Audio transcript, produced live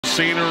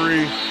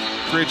scenery,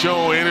 create your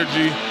own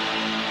energy.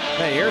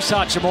 Hey, here's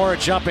Hachimura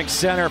jumping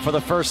center for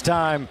the first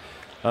time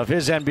of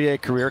his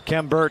NBA career.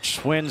 Khem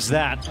Birch wins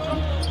that.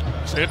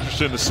 It's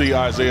interesting to see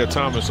Isaiah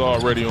Thomas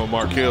already on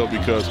Markelle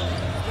because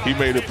he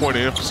made a point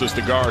of emphasis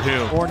to guard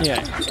him.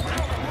 Fournier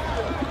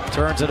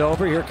turns it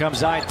over. Here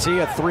comes IT,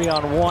 a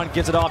 3-on-1,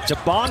 gives it off to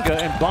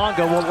Bonga, and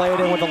Bonga will lay it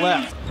in with the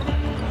left.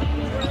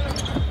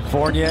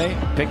 Fournier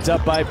picked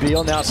up by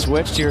Beal, now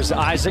switched. Here's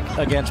Isaac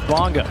against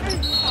Bonga.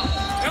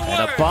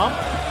 And a bump,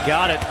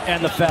 got it,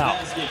 and the foul.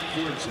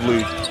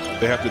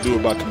 They have to do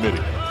it by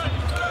committee.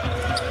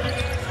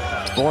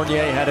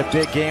 Fournier had a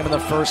big game in the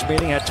first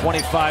meeting, had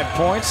 25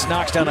 points,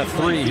 knocks down a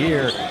 3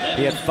 here.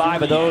 He had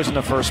 5 of those in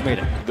the first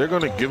meeting. They're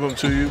going to give them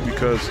to you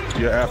because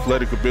your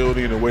athletic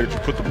ability and the way that you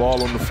put the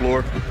ball on the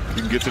floor,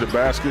 you can get to the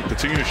basket,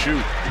 continue to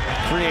shoot.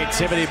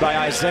 Creativity by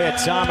Isaiah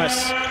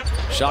Thomas.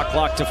 Shot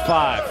clock to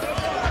 5.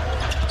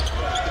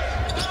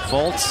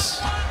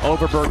 Fultz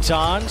over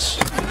Bertans,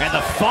 and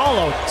the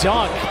follow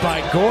dunk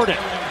by Gordon.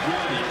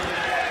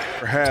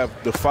 Have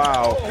the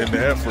foul and the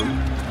effort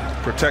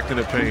protecting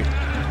the paint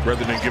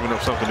rather than giving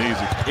up something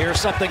easy. Here's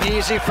something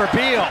easy for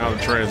Beal. Out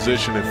of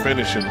transition and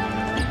finishing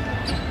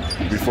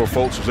before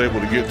Fultz was able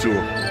to get to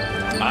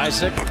him.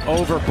 Isaac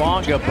over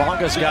Bonga.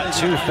 Bonga's got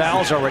 2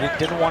 fouls already.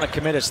 Didn't want to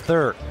commit his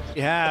 3rd.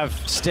 We have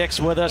Sticks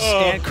with us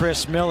and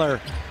Chris Miller.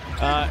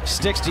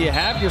 Sticks, do you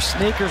have your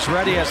sneakers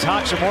ready? As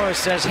Hachimura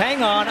says,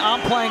 hang on,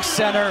 I'm playing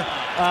center.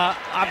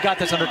 I've got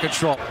this under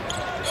control.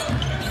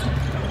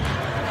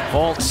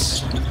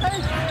 Fultz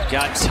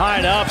got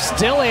tied up,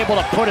 still able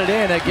to put it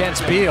in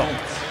against Beal.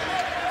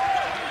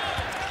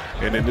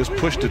 And then just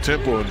push the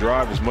tempo and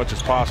drive as much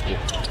as possible.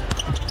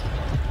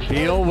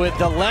 Beal with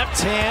the left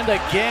hand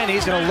again.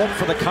 He's going to look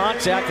for the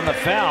contact and the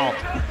foul.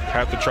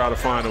 Have to try to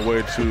find a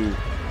way to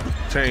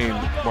tame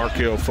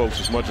Markelle Fultz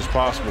as much as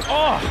possible.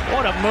 Oh,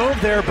 what a move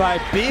there by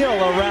Beal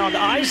around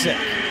Isaac.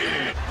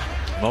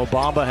 Mo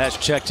Bamba has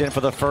checked in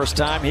for the first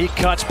time. He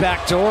cuts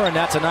back door, and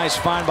that's a nice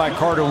find by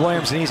Carter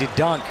Williams. An easy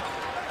dunk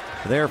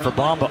there for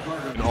Bamba.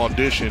 An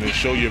audition and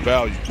show your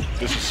value.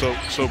 This is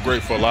so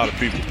great for a lot of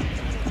people.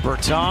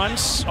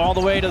 Bertans all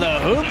the way to the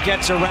hoop,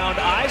 gets around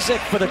Isaac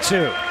for the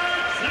 2.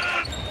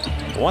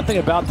 One thing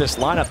about this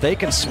lineup, they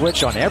can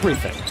switch on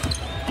everything.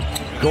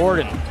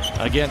 Gordon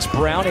against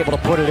Brown, able to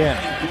put it in.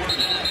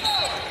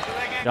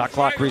 Shot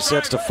clock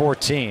resets to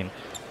 14.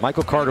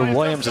 Michael Carter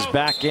Williams is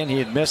back in. He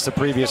had missed the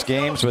previous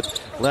games with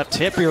left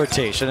hip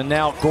irritation, and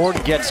now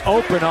Gordon gets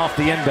open off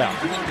the inbound.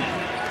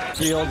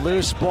 Field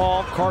loose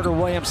ball. Carter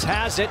Williams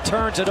has it,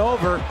 turns it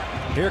over.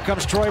 Here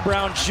comes Troy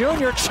Brown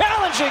Jr.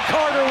 challenging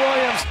Carter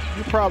Williams.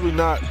 You're probably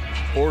not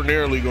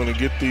ordinarily going to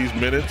get these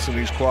minutes and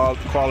these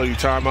quality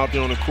time out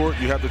there on the court.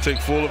 You have to take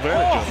full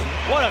advantage of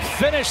it. What a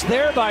finish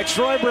there by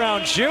Troy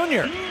Brown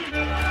Jr.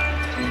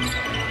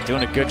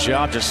 Doing a good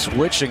job just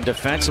switching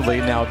defensively.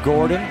 Now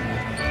Gordon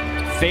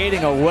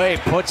fading away,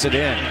 puts it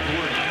in.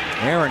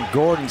 Aaron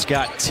Gordon's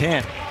got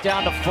 10.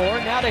 Down to 4,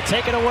 now they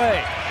take it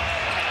away.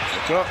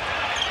 What's up?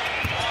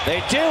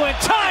 They do in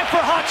time for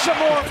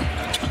Hachimura.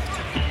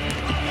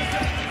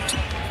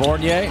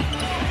 Fournier,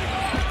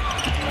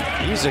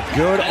 he's a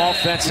good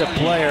offensive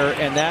player,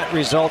 and that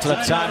results in a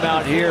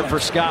timeout here for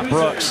Scott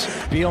Brooks.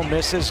 Beal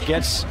misses,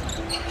 gets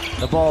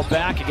the ball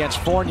back against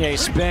Fournier,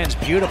 spins,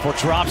 beautiful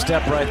drop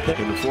step right there.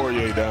 And the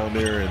Fournier down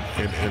there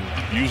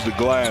and use the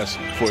glass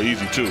for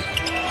easy 2.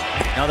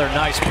 Another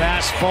nice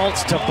pass,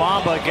 Fultz to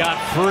Bamba, got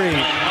free.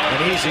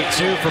 An easy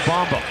 2 for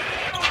Bamba.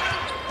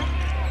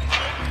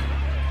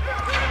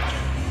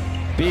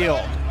 Beal.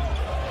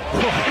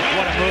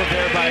 What a move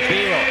there by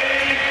Beal.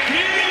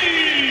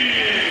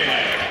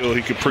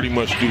 He could pretty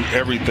much do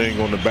everything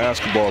on the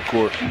basketball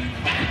court,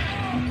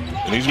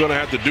 and he's going to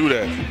have to do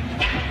that.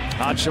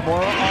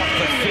 Hachimura off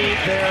the feed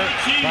there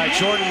by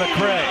Jordan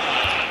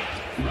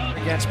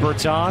McRae against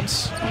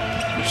Bertans.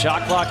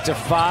 Shot clock to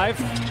 5.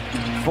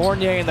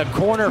 Fournier in the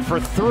corner for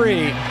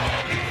 3.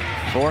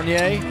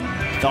 Fournier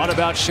thought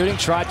about shooting,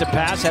 tried to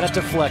pass, had it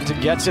deflected,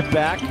 gets it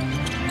back.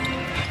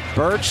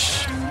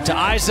 Birch to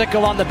Isaac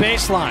along the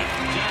baseline.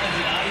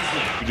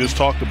 We just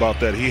talked about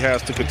that. He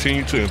has to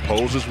continue to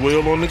impose his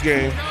will on the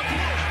game.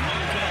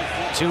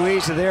 Too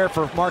easy there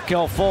for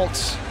Markelle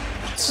Fultz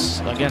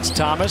against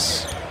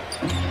Thomas.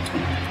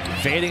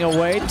 Fading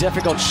away,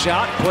 difficult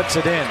shot, puts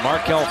it in.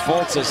 Markelle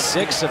Fultz is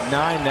 6 of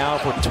 9 now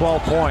for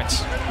 12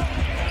 points.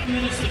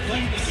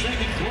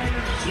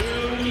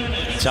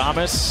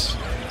 Thomas,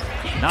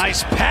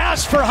 nice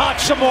pass for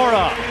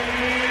Hachimura.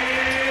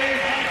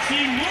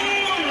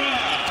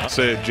 I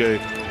said, Jay,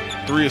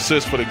 3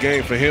 assists for the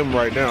game for him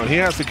right now. He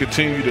has to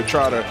continue to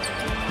try to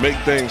make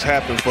things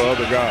happen for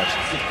other guys.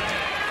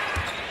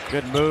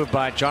 Good move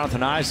by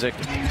Jonathan Isaac.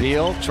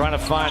 Beal trying to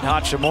find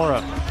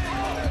Hachimura.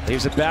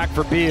 Leaves it back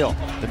for Beal.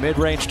 The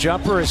mid-range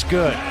jumper is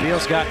good.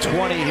 Beal's got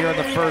 20 here in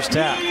the first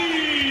half.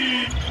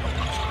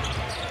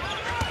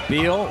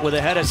 Beal with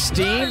a head of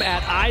steam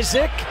at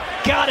Isaac.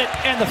 Got it,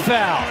 and the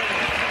foul.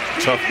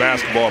 Tough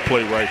basketball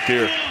play right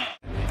there.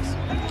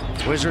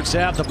 Wizards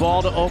have the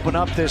ball to open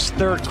up this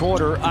third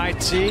quarter.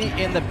 IT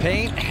in the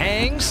paint,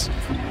 hangs,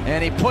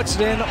 and he puts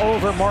it in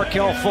over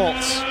Markelle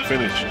Fultz.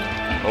 Finish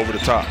over the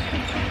top.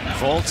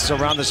 Fultz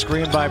around the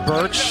screen by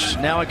Birch,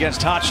 now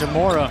against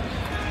Hachimura.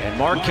 And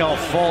Markelle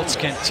Fultz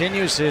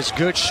continues his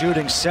good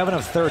shooting, 7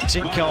 of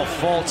 13. Markelle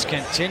Fultz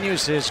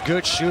continues his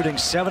good shooting,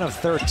 7 of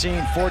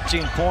 13,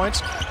 14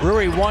 points.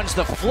 Rui runs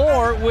the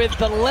floor with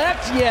the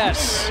left,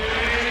 yes.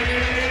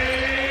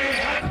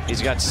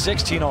 He's got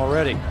 16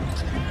 already.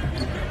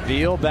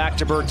 Beal back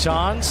to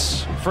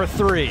Bertans for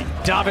 3.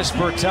 Davis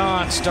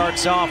Bertans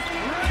starts off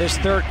this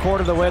third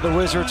quarter the way the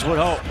Wizards would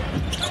hope.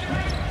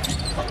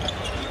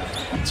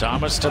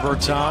 Thomas to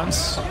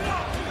Bertans.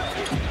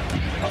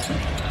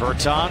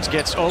 Bertans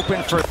gets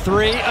open for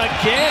 3.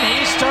 Again,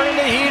 he's starting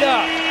to heat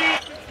up.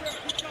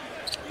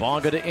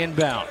 Bonga to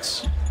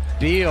inbounds.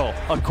 Beal,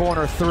 a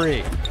corner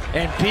 3.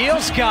 And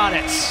Beal's got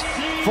it.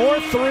 4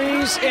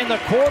 threes in the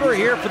quarter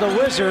here for the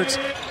Wizards.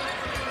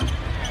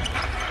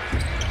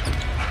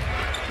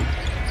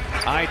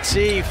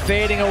 IT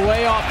fading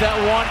away off that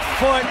 1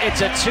 foot.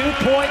 It's a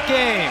 2-point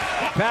game.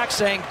 Back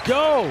saying,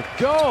 go,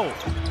 go.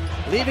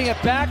 Leaving it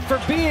back for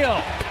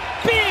Beal.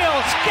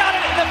 Beal's got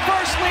it in the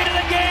first lead of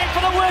the game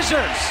for the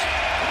Wizards.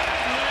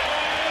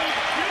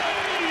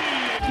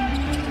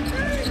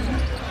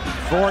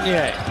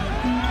 Fournier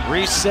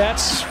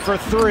resets for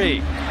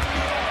 3.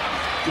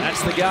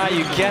 That's the guy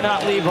you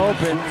cannot leave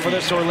open for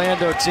this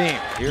Orlando team.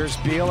 Here's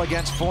Beal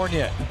against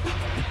Fournier.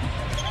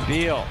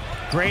 Beal,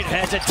 great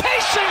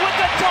hesitation with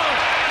the dunk.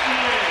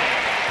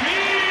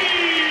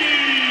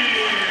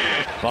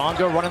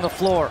 Bonga running the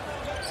floor.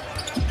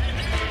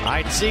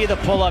 IT the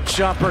pull-up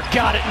jumper,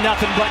 got it,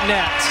 nothing but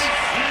nets.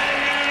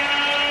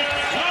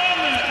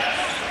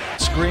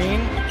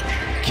 Screen,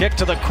 kick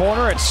to the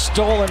corner, it's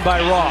stolen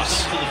by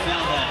Ross.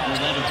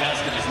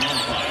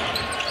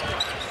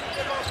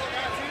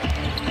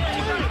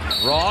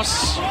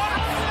 Ross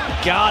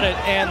got it,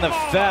 and the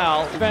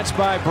foul. Defense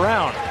by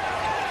Brown.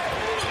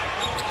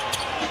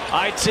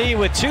 IT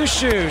with 2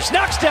 shoes,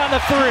 knocks down the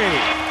 3.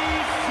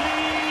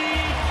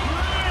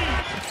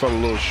 Fell a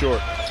little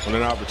short on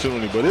an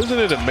opportunity, but isn't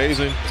it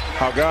amazing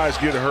how guys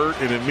get hurt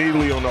and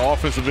immediately on the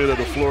offensive end of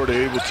the floor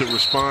they're able to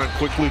respond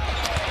quickly?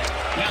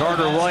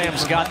 Carter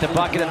Williams got the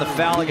bucket and the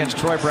foul against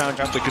Troy Brown.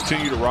 You have to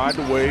continue to ride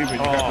the wave, and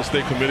you have to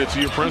stay committed to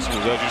your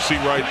principles, as you see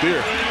right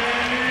there.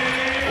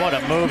 What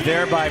a move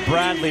there by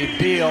Bradley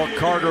Beal.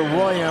 Carter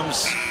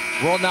Williams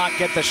will not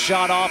get the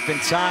shot off in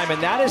time,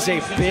 and that is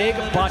a big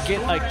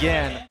bucket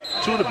again.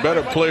 2 of the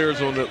better players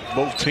on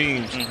both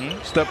teams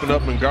stepping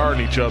up and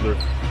guarding each other.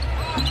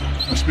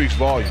 It speaks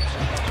volumes.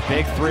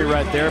 Big 3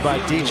 right there by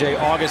DJ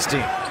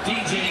Augustin.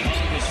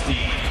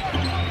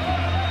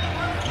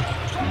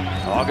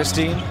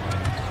 Augustin.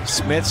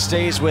 Smith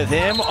stays with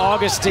him.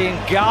 Augustin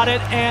got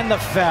it, and the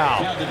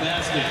foul.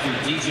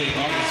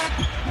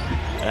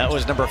 That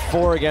was number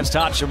 4 against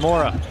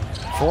Hachimura.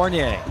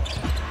 Fournier.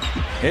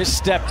 His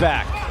step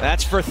back.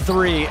 That's for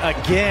 3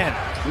 again.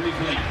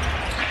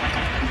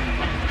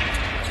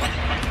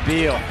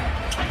 Beal.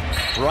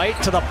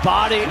 Right to the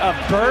body of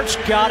Birch.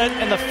 Got it,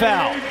 and the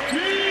foul.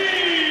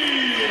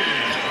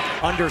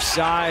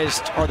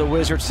 Undersized are the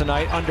Wizards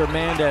tonight,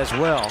 undermanned as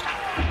well.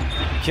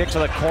 Kick to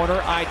the corner,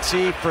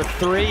 IT for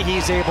 3,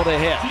 he's able to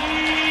hit.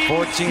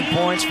 14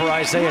 points for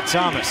Isaiah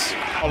Thomas.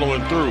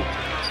 Following through.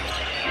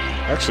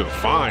 Excellent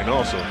find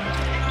also.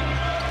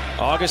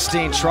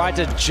 Augustin tried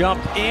to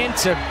jump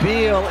into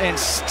Beal and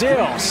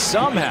still,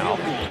 somehow.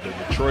 The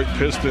Detroit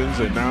Pistons,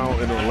 and now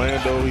in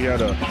Orlando, he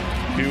had a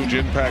huge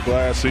impact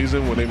last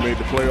season when they made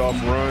the playoff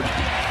run.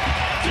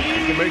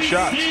 He can make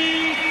shots.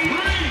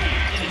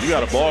 You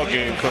got a ball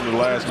game coming the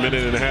last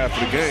minute and a half of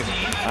the game.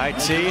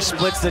 IT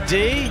splits the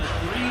D,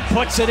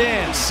 puts it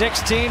in.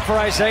 16 for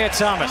Isaiah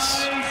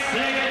Thomas.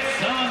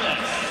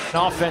 An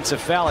offensive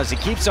foul as he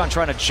keeps on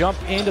trying to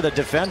jump into the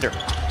defender.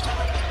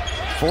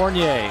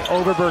 Fournier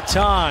over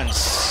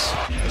Bertans.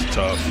 That's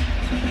tough.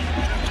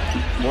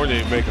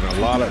 Fournier making a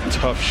lot of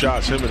tough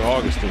shots, him and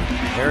Augustin.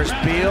 There's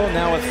Beal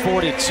now with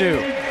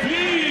 42.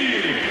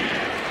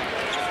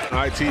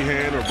 IT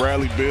hand or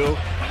Bradley Beal.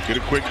 Get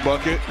a quick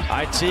bucket.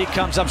 IT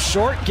comes up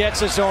short,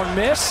 gets his own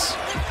miss.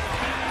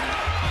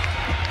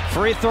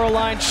 Free throw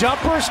line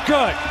jumper's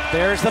good.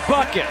 There's the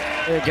bucket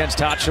against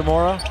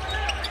Hachimura.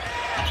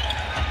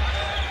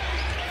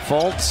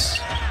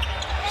 Fultz,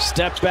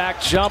 step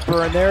back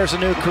jumper, and there's a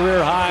new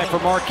career high for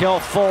Markelle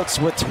Fultz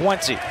with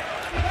 20.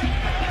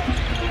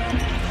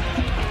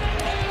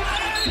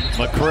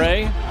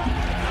 McRae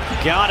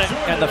got it,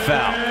 and the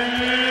foul.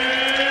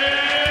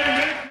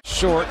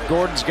 Short,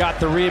 Gordon's got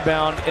the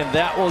rebound, and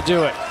that will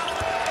do it.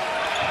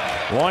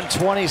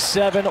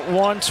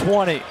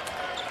 127-120.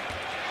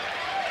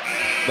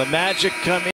 The Magic come in.